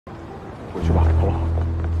回去吧，好不好？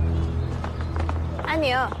安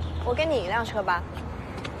宁，我给你一辆车吧。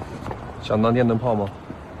想当电灯泡吗？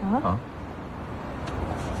啊？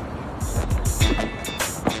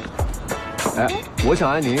哎，我想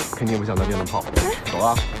安宁，肯定不想当电灯泡。走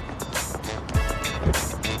啊！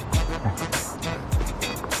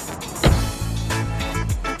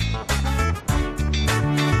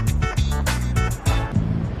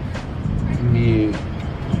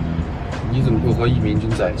你怎么会和易明君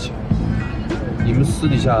在一起？你们私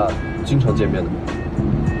底下经常见面的吗？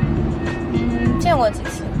见过几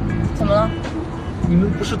次。怎么了？你们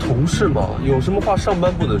不是同事吗？有什么话上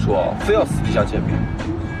班不能说，非要私底下见面？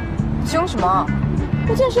凶什么？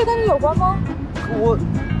这件事跟你有关吗？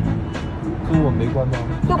跟我没关吗？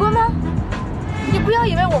有关吗？你不要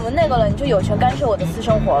以为我们那个了，你就有权干涉我的私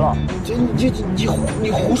生活了。你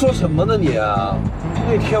胡说什么呢你啊？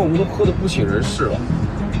那天我们都喝得不省人事了。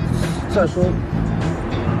再说，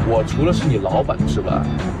我除了是你老板之外，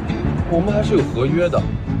我们还是有合约的。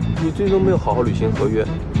你最终没有好好履行合约，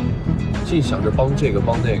净想着帮这个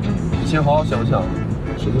帮那个。以前好好想想，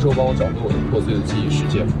什么时候帮我找回我的破碎的记忆世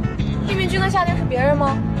界？易明君跟夏天是别人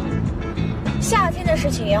吗？夏天的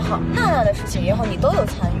事情也好，娜娜的事情也好，你都有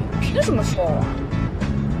参与，凭什么说我？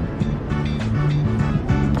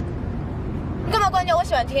你干嘛关掉？我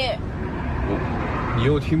喜欢听。你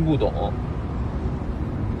又听不懂。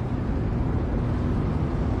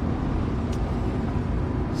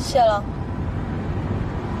谢了。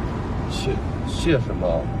谢什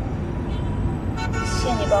么？谢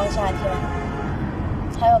你帮夏天，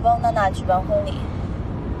还有帮娜娜举办婚礼。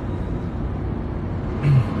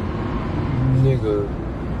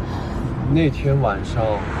那天晚上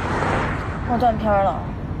我断片了，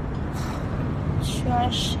居然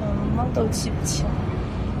什么都记不清。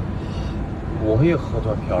我也喝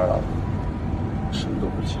断片了，什么都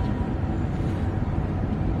不记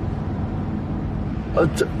得。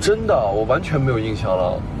真的，我完全没有印象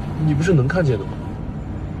了。你不是能看见的吗？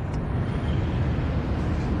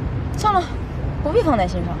算了，不必放在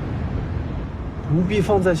心上。不必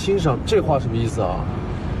放在心上，这话什么意思啊？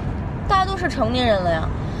大家都是成年人了呀，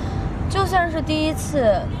就算是第一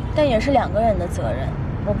次，但也是2个人的责任。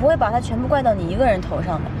我不会把它全部怪到你一个人头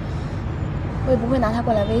上的，我也不会拿它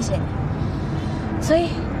过来威胁你，所以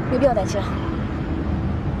没必要担心了。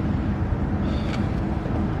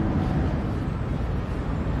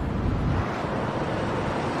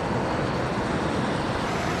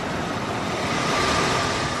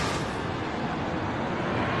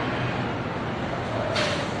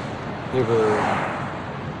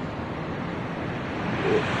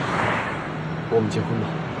我们结婚吧。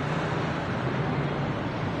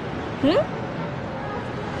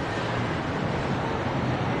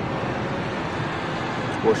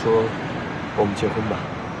我说，我们结婚吧。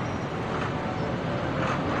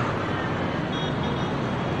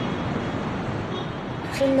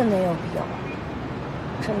真的没有必要，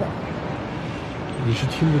真的。你是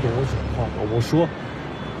听不懂我讲话吗？我说，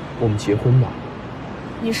我们结婚吧。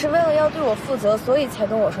你是为了要对我负责，所以才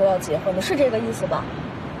跟我说要结婚的，是这个意思吧？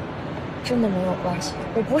真的没有关系，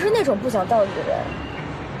我不是那种不讲道理的人。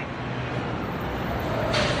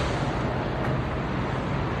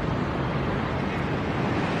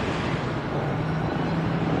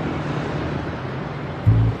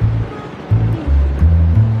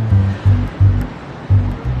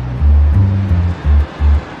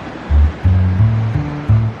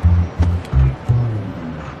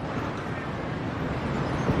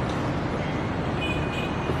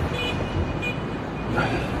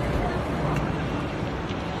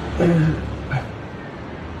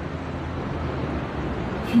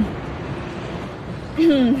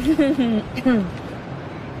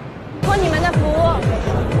托你们的福，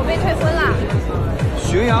我被退婚了。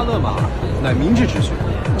悬崖勒马，乃明智之举。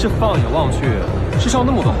这放眼望去，世上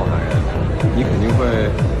那么多好男人，你肯定会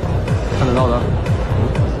看得到的。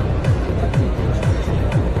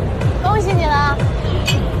恭喜你了，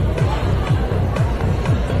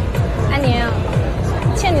安宁。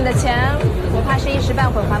欠你的钱，我怕是一时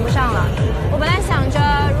半会还不上了。我本来想着，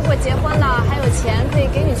如果结婚了还有钱，可以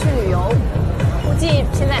给你去旅游，估计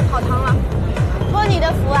现在也泡汤了。托你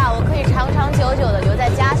的福啊，我可以长长久久的留在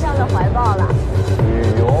家乡的怀抱了。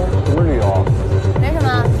旅游？什么旅游？没什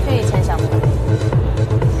么，去以前项目。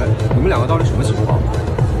哎，你们2个到底什么情况？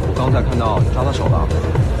我刚才看到你抓他手了，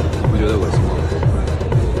你不觉得恶心吗？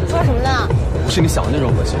说什么呢？不是你想的那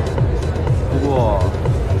种恶心。不过。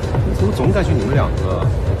怎么总感觉你们2个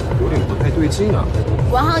有点不太对劲啊？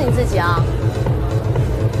管好你自己啊，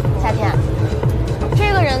夏天。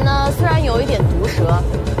这个人呢，虽然有一点毒舌，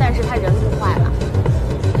但是他人不坏了。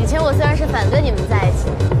以前我虽然是反对你们在一起，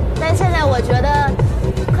但现在我觉得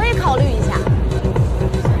可以考虑一下。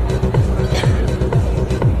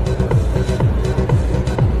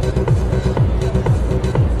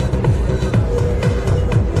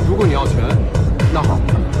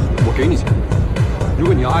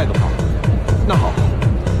那好，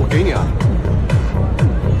我给你啊。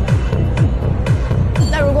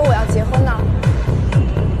那如果我要结婚呢？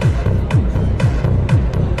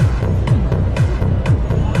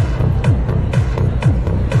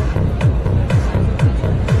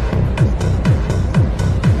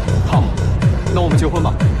好，那我们结婚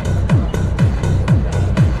吧。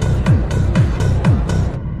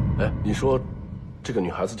哎，你说这个女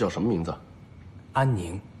孩子叫什么名字？安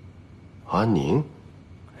宁。安宁。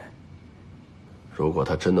如果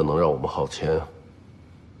她真的能让我们浩谦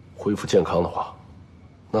恢复健康的话，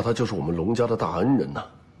那她就是我们龙家的大恩人呐。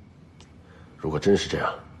如果真是这样，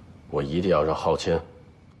我一定要让浩谦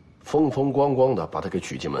风风光光的把她给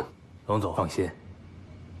娶进门。龙总放心，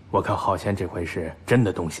我看浩谦这回是真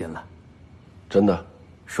的动心了。真的？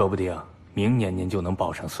说不定明年您就能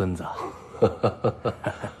抱上孙子。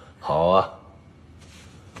好啊。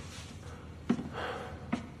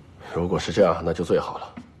如果是这样，那就最好了，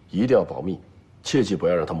一定要保密，切记不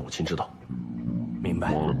要让他母亲知道。明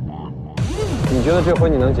白。你觉得这回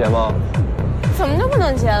你能结吗？怎么就不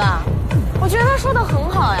能结了？我觉得他说的很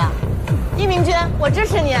好呀，易明君，我支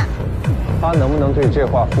持你。他能不能对这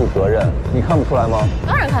话负责任，你看不出来吗？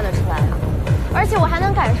当然看得出来呀，而且我还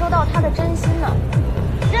能感受到他的真心呢。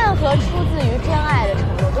任何出自于真爱的承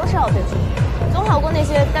诺都是要被祝福，总好过那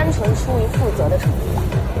些单纯出于负责的承诺吧。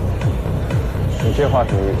你这话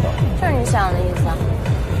什么意思啊？就是你想的意思啊。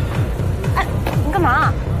哎，你干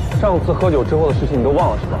嘛？上次喝酒之后的事情你都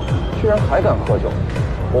忘了是吧？居然还敢喝酒！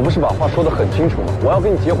我不是把话说得很清楚吗？我要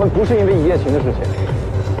跟你结婚不是因为一夜情的事情，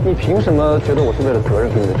你凭什么觉得我是为了责任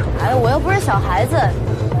给你的承诺？哎，我又不是小孩子，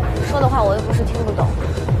说的话我又不是听不懂。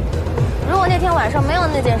如果那天晚上没有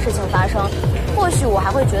那件事情发生，或许我还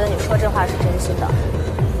会觉得你说这话是真心的。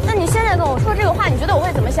那你现在跟我说这个话，你觉得我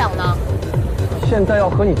会怎么想呢？现在要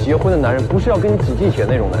和你结婚的男人，不是要跟你挤地铁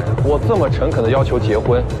那种男人。我这么诚恳的要求结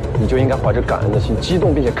婚，你就应该怀着感恩的心，激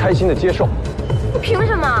动并且开心的接受。你凭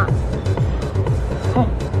什么？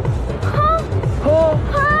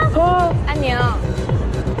安宁，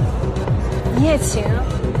一夜情，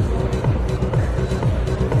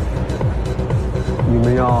你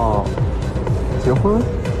们要结婚？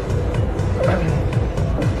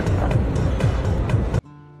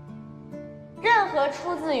任何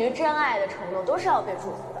出自于真爱的承诺都是要被祝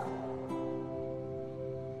福的。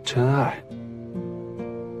真爱。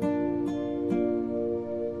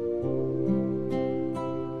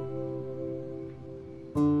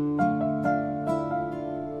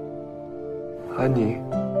安妮，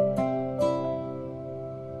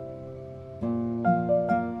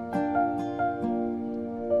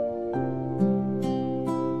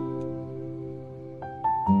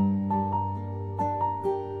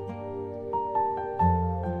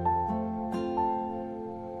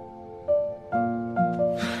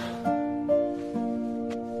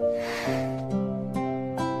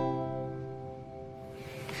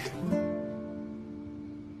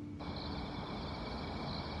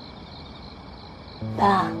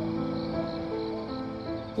爸，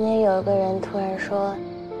今天有一个人突然说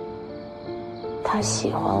他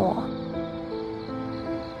喜欢我，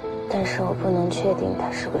但是我不能确定他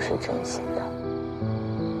是不是真心的。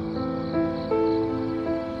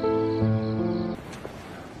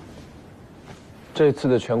这次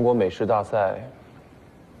的全国美食大赛，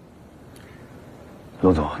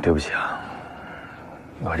龙总，对不起啊，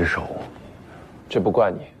我这手，这不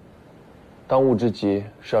怪你。当务之急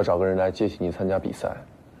是要找个人来接替你参加比赛，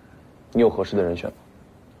你有合适的人选吗？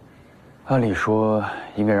按理说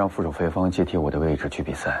应该让副手费芳接替我的位置去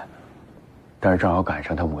比赛，但是正好赶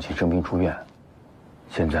上他母亲生病住院，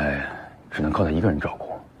现在只能靠他一个人照顾，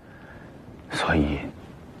所以，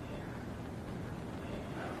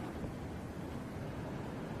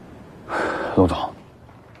龙总，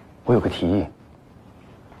我有个提议。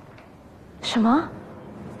什么？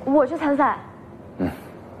我去参赛？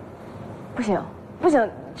不行，不行，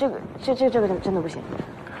这个真的不行。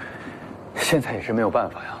现在也是没有办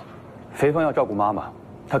法呀，肥芳要照顾妈妈，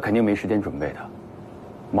她肯定没时间准备的。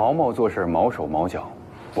毛毛做事毛手毛脚，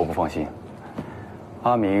我不放心。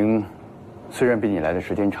阿明虽然比你来的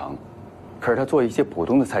时间长，可是他做一些普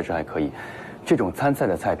通的菜式还可以，这种参赛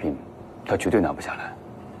的菜品，他绝对拿不下来。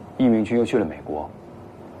易明君又去了美国，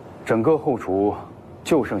整个后厨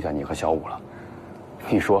就剩下你和小武了。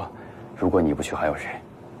你说，如果你不去，还有谁？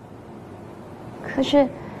可是，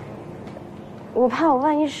我怕我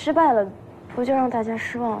万一失败了，不就让大家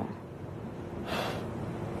失望了？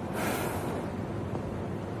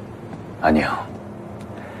安宁，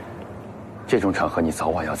这种场合你早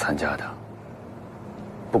晚要参加的。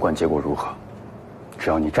不管结果如何，只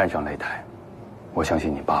要你站上擂台，我相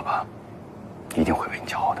信你爸爸一定会为你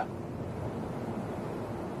骄傲的。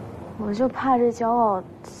我就怕这骄傲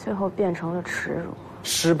最后变成了耻辱。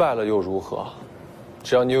失败了又如何？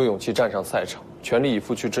只要你有勇气站上赛场，全力以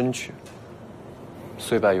赴去争取，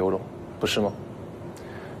虽败犹荣，不是吗？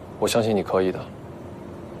我相信你可以的。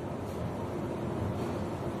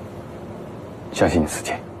相信你自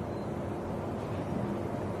己。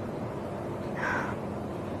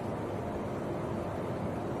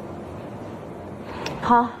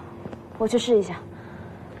好，我去试一下。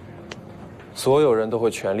所有人都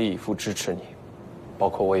会全力以赴支持你，包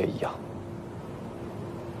括我也一样。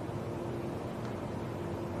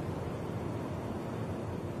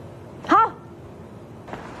好，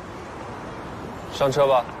上车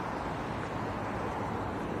吧。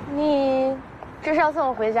你这是要送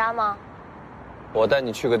我回家吗？我带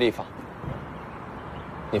你去个地方。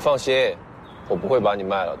你放心，我不会把你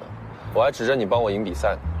卖了的，我还指着你帮我赢比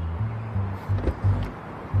赛呢。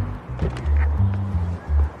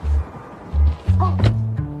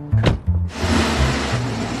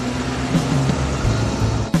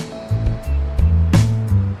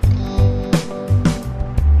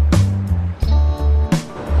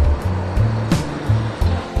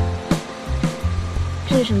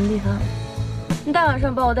这是什么地方？你大晚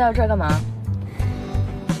上把我带到这儿干嘛？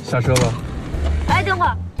下车吧。哎，等会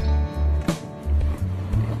儿，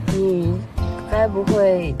你该不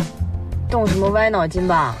会动什么歪脑筋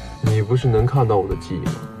吧？你不是能看到我的记忆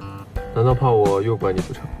吗？难道怕我诱拐你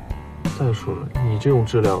不成？再说了，你这种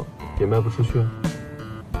质量也卖不出去啊。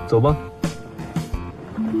走吧。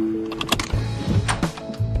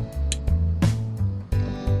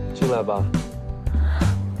进来吧。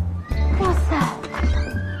哇塞，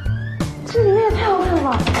这里面也太好看了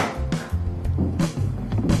吧！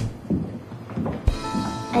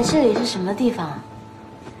哎，这里是什么地方？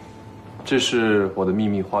这是我的秘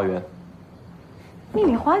密花园。秘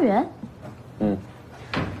密花园？嗯，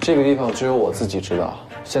这个地方只有我自己知道。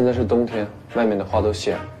现在是冬天，外面的花都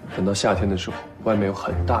谢了。等到夏天的时候，外面有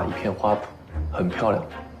很大一片花圃，很漂亮。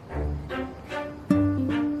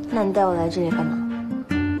那你带我来这里干嘛？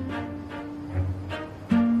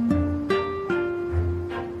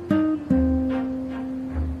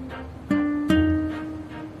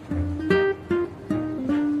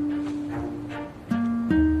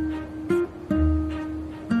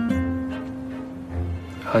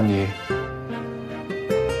安妮，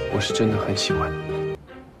我是真的很喜欢你。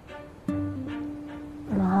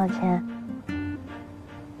王浩谦，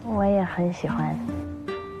我也很喜欢你。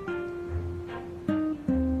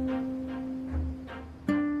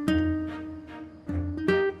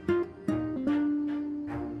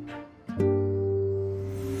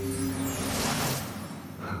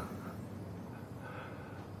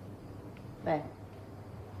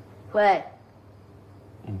喂，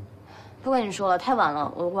不跟你说了，太晚了，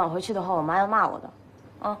我晚回去的话，我妈要骂我的，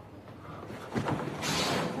啊。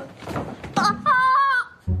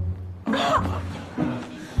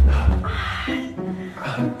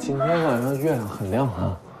今天晚上月亮很亮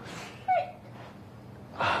啊。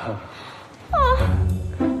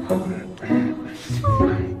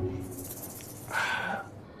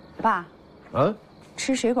爸，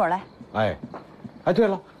吃水果来。哎，对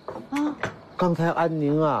了，刚才安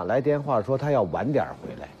宁啊来电话说她要晚点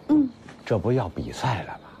回来。这不要比赛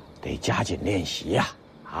了吗？得加紧练习呀！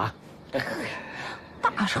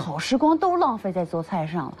大好时光都浪费在做菜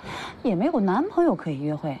上了，也没有男朋友可以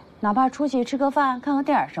约会，哪怕出去吃个饭、看个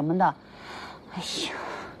电影什么的。哎呀，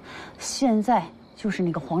现在就是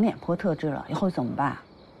那个黄脸婆特质了，以后怎么办？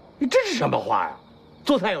你这是什么话呀？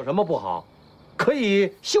做菜有什么不好？可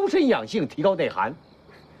以修身养性，提高内涵。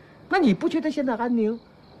那你不觉得现在安宁，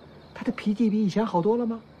她的脾气比以前好多了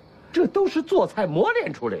吗？这都是做菜磨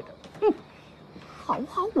练出来的。好不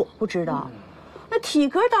好我不知道，那体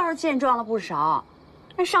格倒是健壮了不少。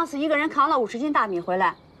那上次一个人扛了50斤大米回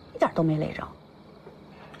来，一点都没累着。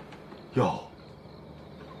哟，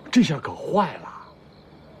这下可坏了。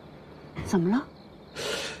怎么了？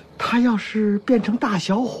他要是变成大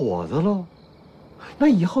小伙子喽，那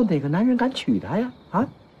以后哪个男人敢娶她呀？啊？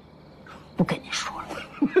不跟你说了。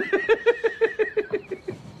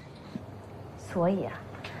所以啊，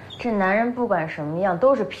这男人不管什么样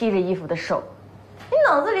都是披着衣服的瘦。你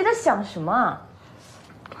脑子里在想什么啊？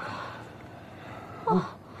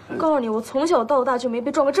告诉你，我从小到大就没被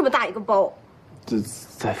装过这么大一个包。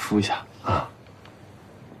再敷一下啊。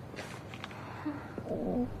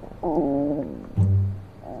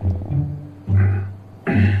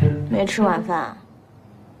没吃晚饭？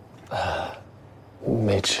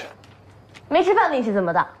没吃。没吃饭力气这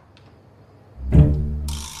么大？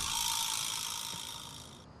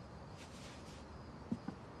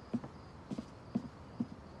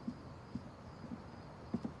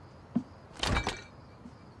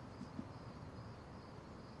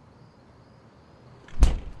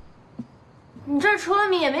你这儿除了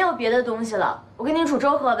米也没有别的东西了，我给你煮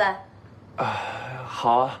粥喝呗。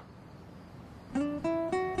好啊。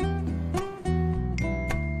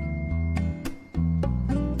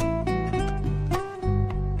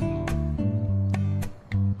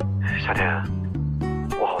夏天，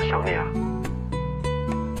我好想你啊。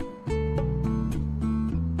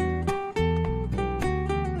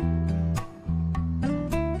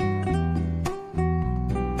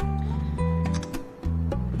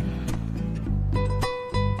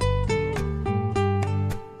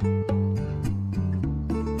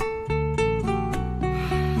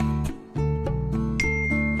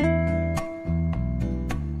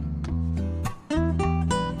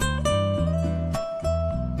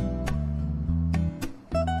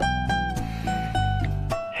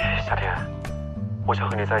我想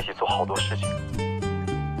和你在一起做好多事情。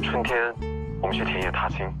春天，我们去田野踏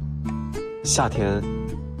青；夏天，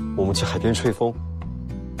我们去海边吹风；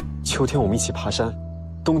秋天，我们一起爬山；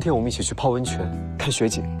冬天，我们一起去泡温泉、看雪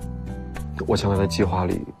景。我将来的计划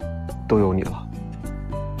里都有你了，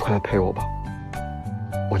快来陪我吧！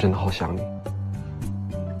我真的好想你。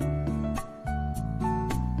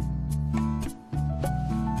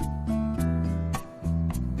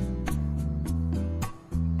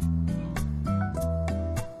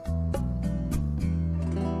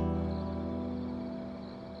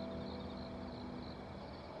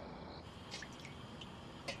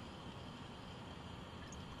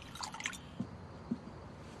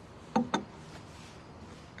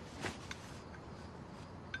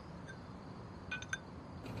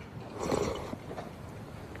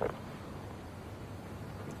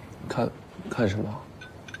看什么？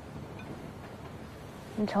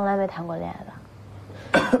你从来没谈过恋爱吧？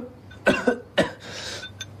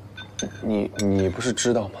你不是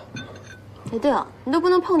知道吗？哎，对了，你都不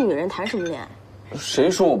能碰女人，谈什么恋爱？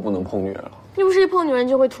谁说我不能碰女人了？你不是一碰女人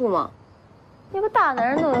就会吐吗？你个大男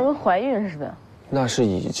人弄得跟怀孕似的。那是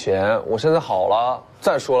以前，我现在好了。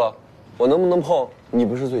再说了，我能不能碰，你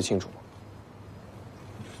不是最清楚吗？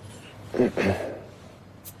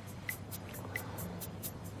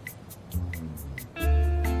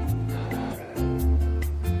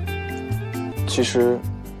其实，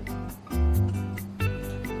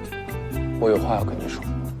我有话要跟你说。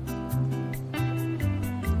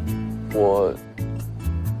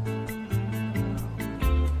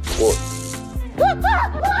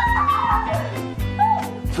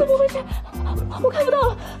怎么回事？我看不到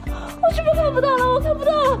了，我是不是看不到了？我看不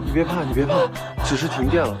到了。你别怕，你别怕，只是停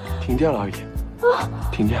电了，停电了而已。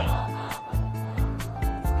停电了。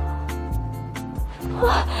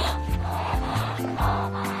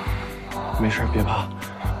没事，别怕，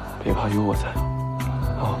别怕，有我在。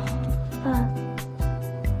啊。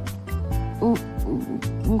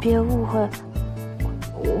你别误会，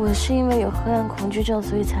我是因为有黑暗恐惧症，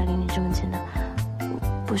所以才离你这么近的，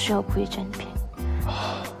不是要故意占你便宜。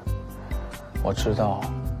我知道，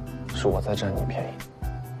是我在占你便宜。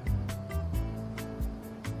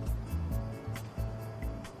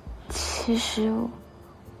其实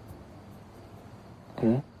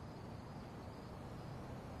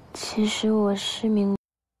其实我是名。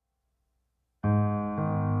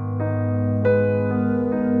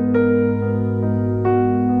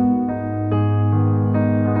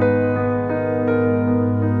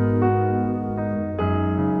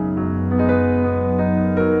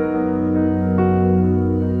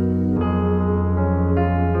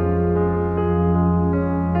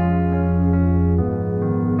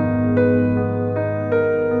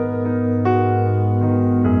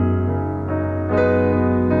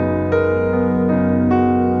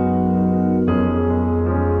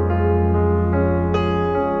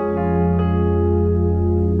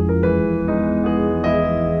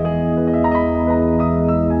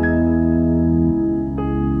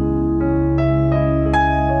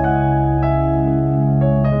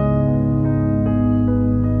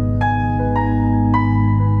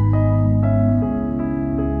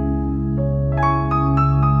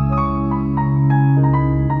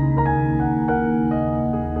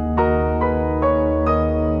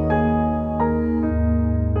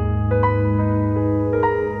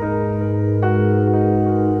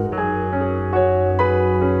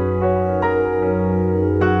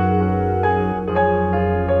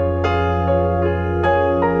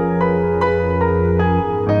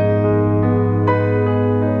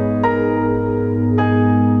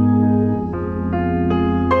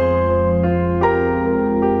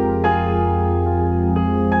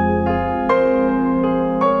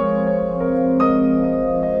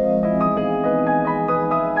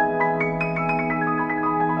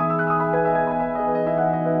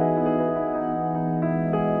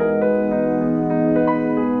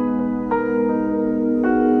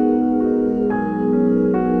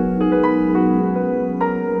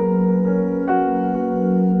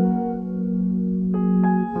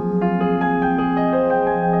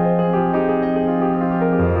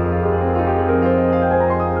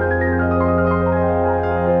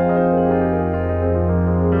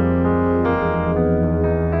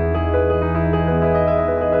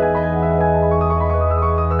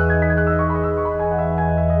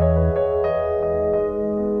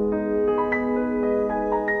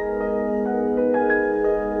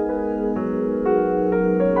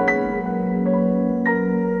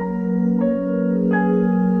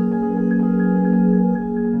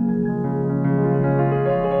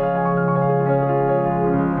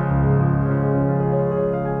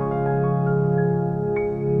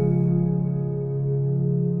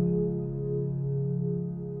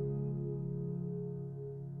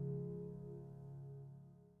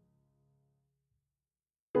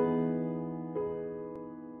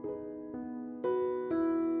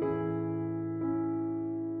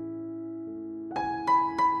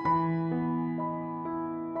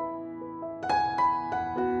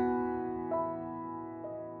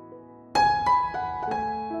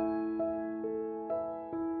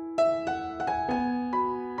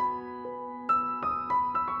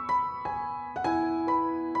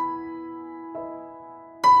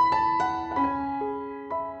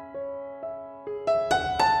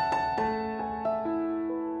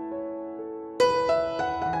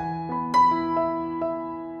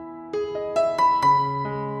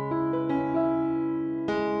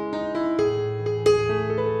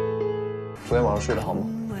昨天晚上睡得好吗？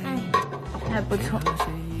还不错。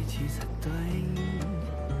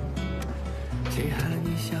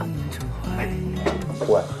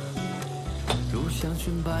喂，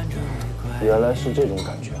原来是这种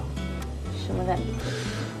感觉啊！什么感觉？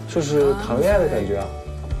就是谈恋爱的感觉啊！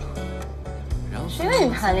是因为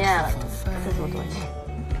你谈恋爱了，自作多情。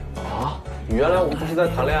啊，原来我们不是在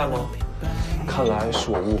谈恋爱吗？看来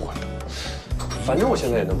是我误会了。反正我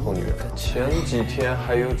现在也能碰女人，前几天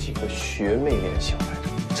还有几个学妹联系我来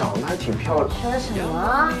着，长得还挺漂亮。说的什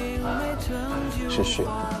么？是学。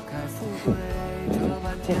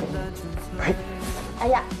哎，哎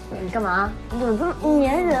呀，你干嘛？你怎么这么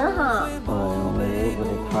粘人哈？我有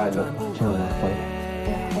点太冷了，这样可以。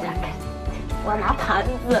你打开，我要拿盘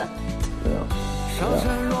子。对啊。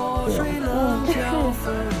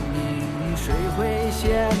谁会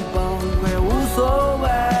先崩溃？无所谓，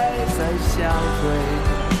再相会，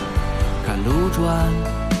看路转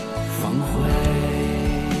峰回。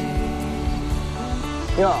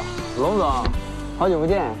哟，龙总，好久不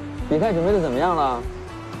见，比赛准备的怎么样了？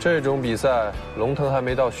这种比赛，龙腾还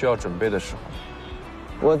没到需要准备的时候。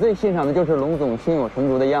我最欣赏的就是龙总胸有成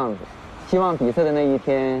竹的样子，希望比赛的那一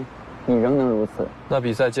天，你仍能如此。那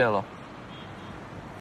比赛见了。